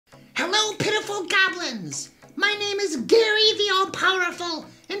Hello, pitiful goblins! My name is Gary the All-Powerful,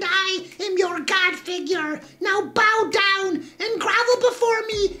 and I am your god figure. Now bow down and grovel before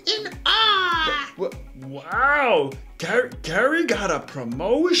me in awe! Wow! Gary got a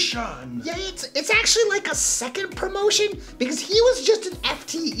promotion! Yeah, it's actually like a second promotion, because he was just an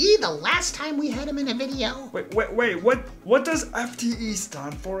FTE the last time we had him in a video. Wait, what does FTE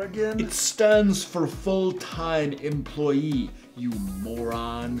stand for again? It stands for full-time employee, you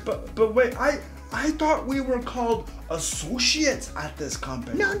moron. But wait, I thought we were called associates at this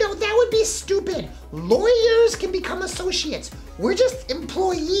company. No, that would be stupid. Lawyers can become associates. We're just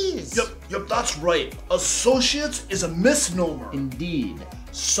employees. Yep, that's right. Associates is a misnomer. Indeed,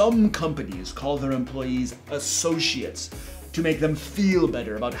 some companies call their employees associates to make them feel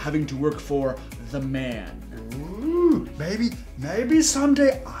better about having to work for the man. Ooh, maybe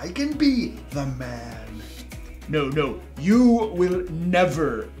someday I can be the man. No, you will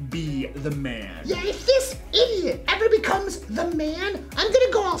never be the man. Yeah, if this idiot ever becomes the man, I'm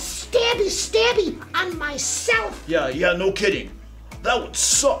gonna go all stabby on myself. Yeah, no kidding. That would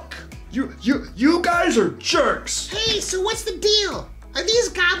suck. You guys are jerks. Hey, so what's the deal? Are these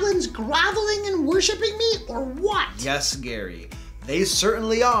goblins groveling and worshiping me, or what? Yes, Gary, they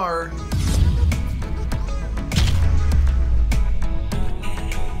certainly are.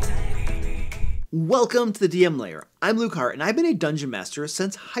 Welcome to the DM Lair. I'm Luke Hart, and I've been a Dungeon Master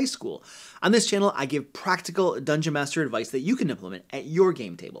since high school. On this channel, I give practical Dungeon Master advice that you can implement at your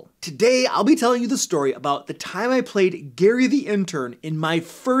game table. Today, I'll be telling you the story about the time I played Gary the Intern in my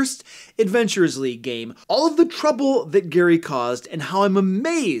first Adventurers League game, all of the trouble that Gary caused, and how I'm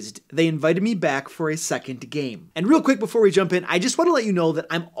amazed they invited me back for a second game. And real quick before we jump in, I just want to let you know that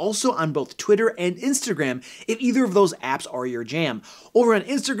I'm also on both Twitter and Instagram if either of those apps are your jam. Over on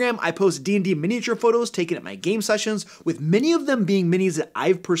Instagram, I post D&D miniature photos taken at my game sessions, with many of them being minis that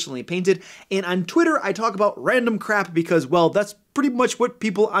I've personally painted. And on Twitter, I talk about random crap because, well, that's pretty much what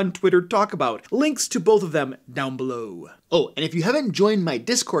people on Twitter talk about. Links to both of them down below. Oh, and if you haven't joined my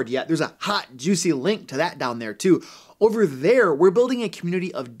Discord yet, there's a hot, juicy link to that down there too. Over there, we're building a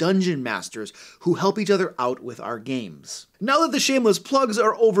community of dungeon masters who help each other out with our games. Now that the shameless plugs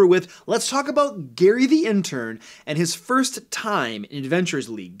are over with, let's talk about Gary the Intern and his first time in Adventurers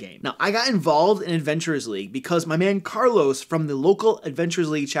League game. Now, I got involved in Adventurers League because my man Carlos from the local Adventurers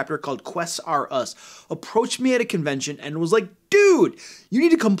League chapter called Quests Are Us approached me at a convention and was like, dude, you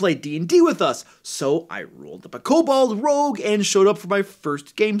need to come play D&D with us. So I rolled up a kobold rogue and showed up for my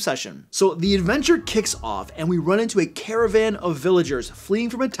first game session. So the adventure kicks off and we run into a caravan of villagers fleeing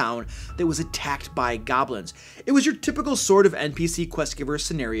from a town that was attacked by goblins. It was your typical sort of NPC quest giver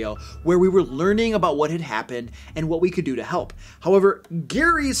scenario where we were learning about what had happened and what we could do to help. However,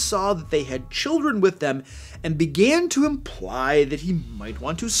 Gary saw that they had children with them and began to imply that he might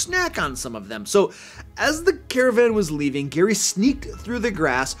want to snack on some of them. So as the caravan was leaving, Gary sneaked through the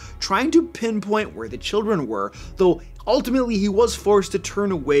grass trying to pinpoint where the children were, though ultimately he was forced to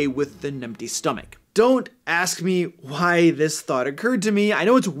turn away with an empty stomach. Don't ask me why this thought occurred to me. I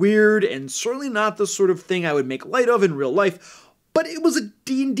know it's weird and certainly not the sort of thing I would make light of in real life, but it was a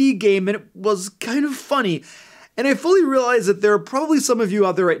D&D game and it was kind of funny. And I fully realize that there are probably some of you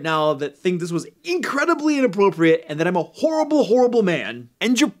out there right now that think this was incredibly inappropriate and that I'm a horrible, horrible man.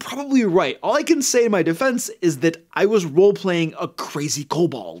 And you're probably right. All I can say in my defense is that I was role-playing a crazy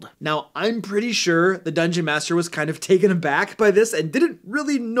kobold. Now, I'm pretty sure the Dungeon Master was kind of taken aback by this and didn't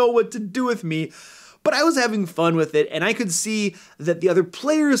really know what to do with me, but I was having fun with it, and I could see that the other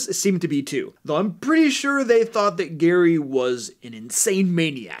players seemed to be too. Though I'm pretty sure they thought that Gary was an insane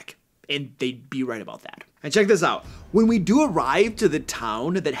maniac, and they'd be right about that. And check this out. When we do arrive to the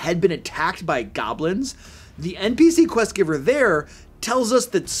town that had been attacked by goblins, the NPC quest giver there tells us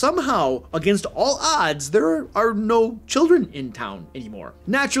that somehow, against all odds, there are no children in town anymore.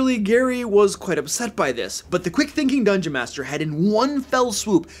 Naturally, Gary was quite upset by this, but the quick-thinking Dungeon Master had in one fell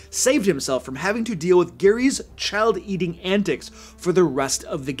swoop saved himself from having to deal with Gary's child-eating antics for the rest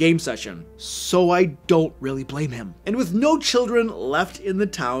of the game session. So I don't really blame him. And with no children left in the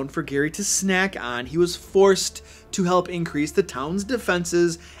town for Gary to snack on, he was forced to help increase the town's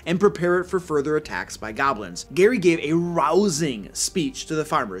defenses and prepare it for further attacks by goblins. Gary gave a rousing speech to the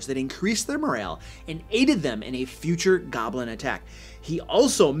farmers that increased their morale and aided them in a future goblin attack. He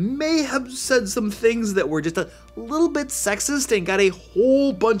also may have said some things that were just a little bit sexist and got a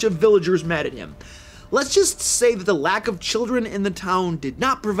whole bunch of villagers mad at him. Let's just say that the lack of children in the town did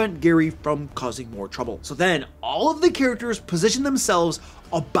not prevent Gary from causing more trouble. So then, all of the characters position themselves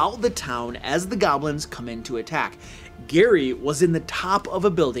about the town as the goblins come in to attack. Gary was in the top of a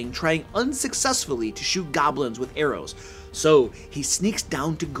building trying unsuccessfully to shoot goblins with arrows. So he sneaks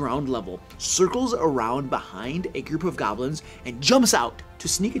down to ground level, circles around behind a group of goblins, and jumps out to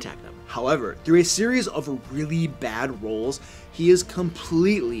sneak attack them. However, through a series of really bad rolls, he is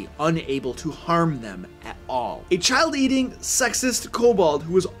completely unable to harm them at all. A child-eating, sexist kobold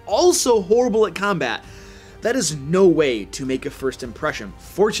who is also horrible at combat, that is no way to make a first impression.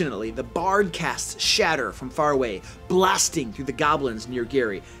 Fortunately, the bard casts Shatter from far away, blasting through the goblins near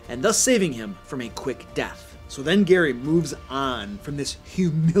Gary, and thus saving him from a quick death. So then Gary moves on from this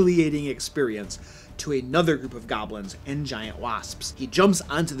humiliating experience to another group of goblins and giant wasps. He jumps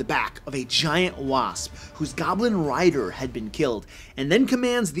onto the back of a giant wasp whose goblin rider had been killed, and then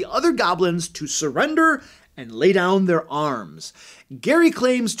commands the other goblins to surrender and lay down their arms. Gary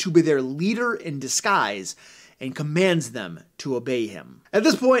claims to be their leader in disguise and commands them to obey him. At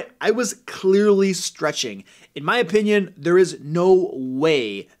this point, I was clearly stretching. In my opinion, there is no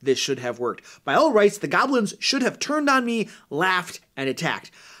way this should have worked. By all rights, the goblins should have turned on me, laughed, and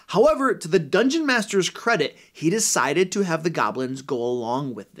attacked. However, to the Dungeon Master's credit, he decided to have the goblins go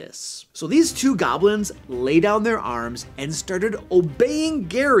along with this. So these two goblins lay down their arms and started obeying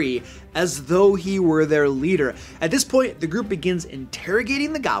Gary as though he were their leader. At this point, the group begins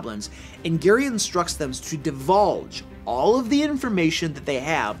interrogating the goblins, and Gary instructs them to divulge all of the information that they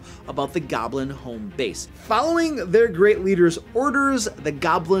have about the goblin home base. Following their great leader's orders, the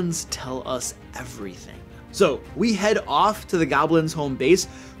goblins tell us everything. So we head off to the goblins' home base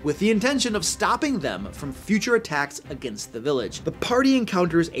with the intention of stopping them from future attacks against the village. The party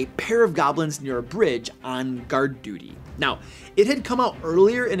encounters a pair of goblins near a bridge on guard duty. Now, it had come out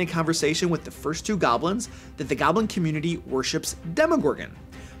earlier in a conversation with the first two goblins that the goblin community worships Demogorgon.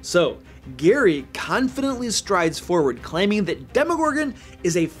 So, Gary confidently strides forward, claiming that Demogorgon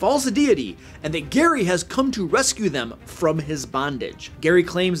is a false deity and that Gary has come to rescue them from his bondage. Gary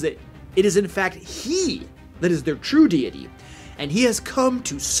claims that it is in fact he that is their true deity, and he has come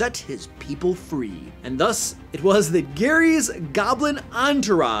to set his people free. And thus, it was that Gary's goblin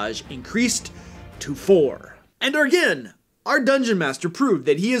entourage increased to 4. And again, our Dungeon Master proved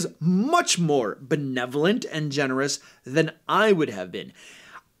that he is much more benevolent and generous than I would have been.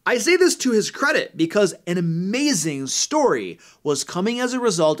 I say this to his credit because an amazing story was coming as a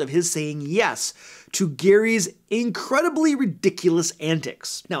result of his saying yes to Gary's incredibly ridiculous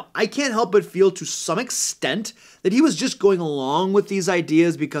antics. Now, I can't help but feel to some extent that he was just going along with these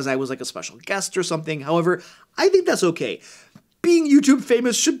ideas because I was like a special guest or something. However, I think that's okay. Being YouTube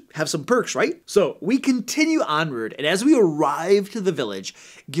famous should have some perks, right? So we continue onward, and as we arrive to the village,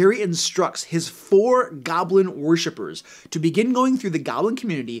 Gary instructs his 4 goblin worshippers to begin going through the goblin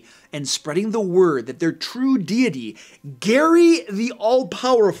community and spreading the word that their true deity, Gary the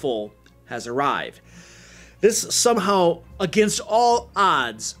All-Powerful, has arrived. This somehow, against all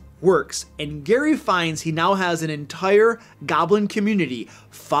odds, works, and Gary finds he now has an entire goblin community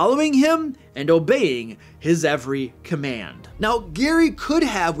following him and obeying his every command. Now, Gary could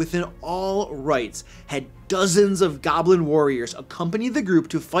have, within all rights, had dozens of goblin warriors accompany the group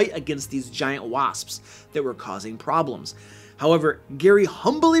to fight against these giant wasps that were causing problems. However, Gary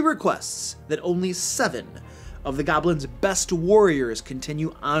humbly requests that only 7 of the goblins' best warriors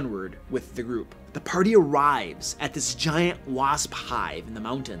continue onward with the group. The party arrives at this giant wasp hive in the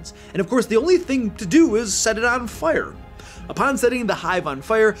mountains, and of course the only thing to do is set it on fire. Upon setting the hive on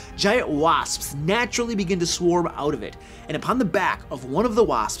fire, giant wasps naturally begin to swarm out of it, and upon the back of one of the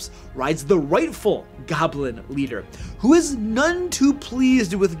wasps rides the rightful goblin leader, who is none too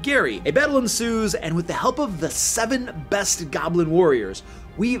pleased with Gary. A battle ensues, and with the help of the 7 best goblin warriors,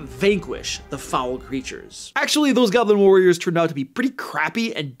 we vanquish the foul creatures. Actually, those goblin warriors turned out to be pretty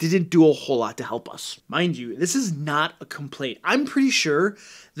crappy and didn't do a whole lot to help us. Mind you, this is not a complaint. I'm pretty sure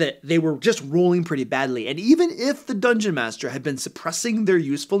that they were just rolling pretty badly, and even if the Dungeon Master had been suppressing their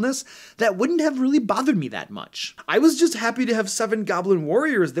usefulness, that wouldn't have really bothered me that much. I was just happy to have 7 goblin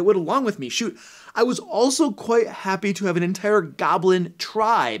warriors that went along with me. Shoot, I was also quite happy to have an entire goblin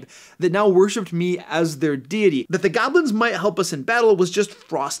tribe that now worshipped me as their deity. That the goblins might help us in battle was just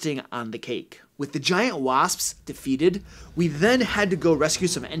frosting on the cake. With the giant wasps defeated, we then had to go rescue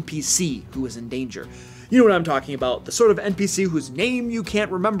some NPC who was in danger. You know what I'm talking about, the sort of NPC whose name you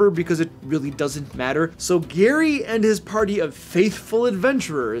can't remember because it really doesn't matter. So Gary and his party of faithful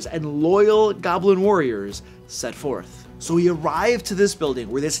adventurers and loyal goblin warriors set forth. So we arrive to this building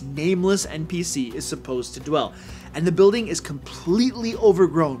where this nameless NPC is supposed to dwell, and the building is completely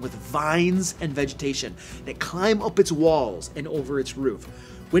overgrown with vines and vegetation that climb up its walls and over its roof.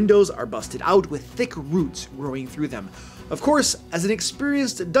 Windows are busted out with thick roots growing through them. Of course, as an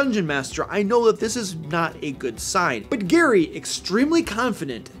experienced dungeon master, I know that this is not a good sign. But Gary, extremely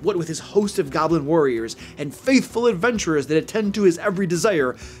confident, what with his host of goblin warriors and faithful adventurers that attend to his every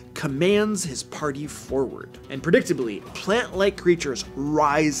desire, commands his party forward. And predictably, plant-like creatures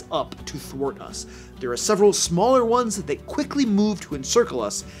rise up to thwart us. There are several smaller ones that quickly move to encircle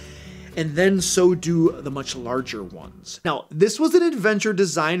us, and then so do the much larger ones. Now, this was an adventure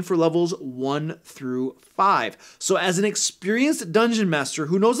designed for levels 1 through 5, so as an experienced dungeon master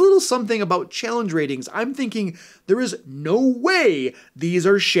who knows a little something about challenge ratings, I'm thinking there is no way these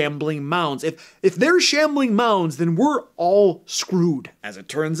are shambling mounds. If they're shambling mounds, then we're all screwed. As it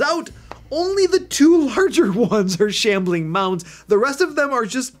turns out, only the 2 larger ones are shambling mounds. The rest of them are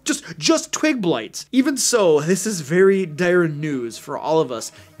just twig blights. Even so, this is very dire news for all of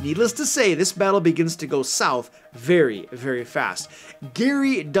us. Needless to say, this battle begins to go south very, very fast.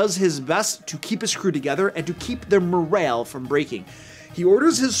 Gary does his best to keep his crew together and to keep their morale from breaking. He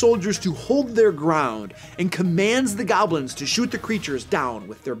orders his soldiers to hold their ground and commands the goblins to shoot the creatures down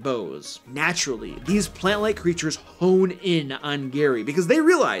with their bows. Naturally, these plant-like creatures hone in on Gary because they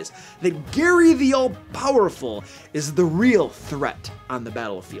realize that Gary the All-Powerful is the real threat on the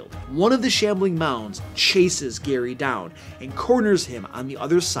battlefield. One of the shambling mounds chases Gary down and corners him on the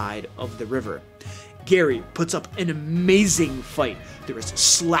other side of the river. Gary puts up an amazing fight. There is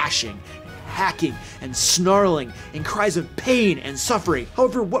slashing, hacking, and snarling, and cries of pain and suffering.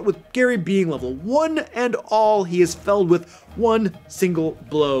 However, what with Gary being level 1 and all, he is felled with one single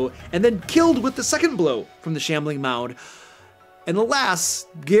blow, and then killed with the second blow from the shambling mound. And alas,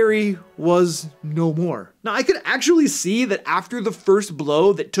 Gary was no more. Now, I could actually see that after the first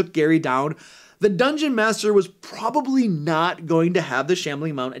blow that took Gary down, the dungeon master was probably not going to have the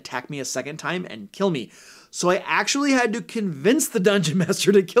shambling mound attack me a second time and kill me. So I actually had to convince the dungeon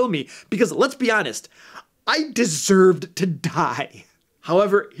master to kill me because, let's be honest, I deserved to die.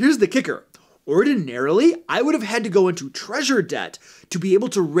 However, here's the kicker. Ordinarily, I would have had to go into treasure debt to be able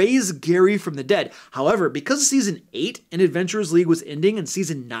to raise Gary from the dead. However, because Season 8 in Adventurers League was ending and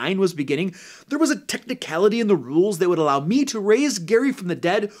Season 9 was beginning, there was a technicality in the rules that would allow me to raise Gary from the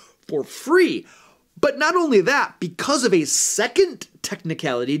dead for free. But not only that, because of a second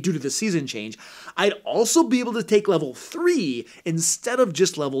technicality due to the season change, I'd also be able to take level 3 instead of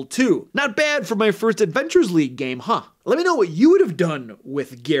just level 2. Not bad for my first Adventurers League game, huh? Let me know what you would have done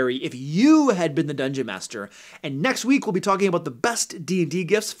with Gary if you had been the Dungeon Master. And next week, we'll be talking about the best D&D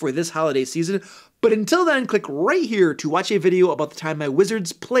gifts for this holiday season. But until then, click right here to watch a video about the time my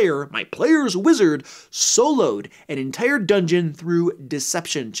player's wizard, soloed an entire dungeon through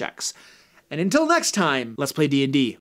deception checks. And until next time, let's play D&D.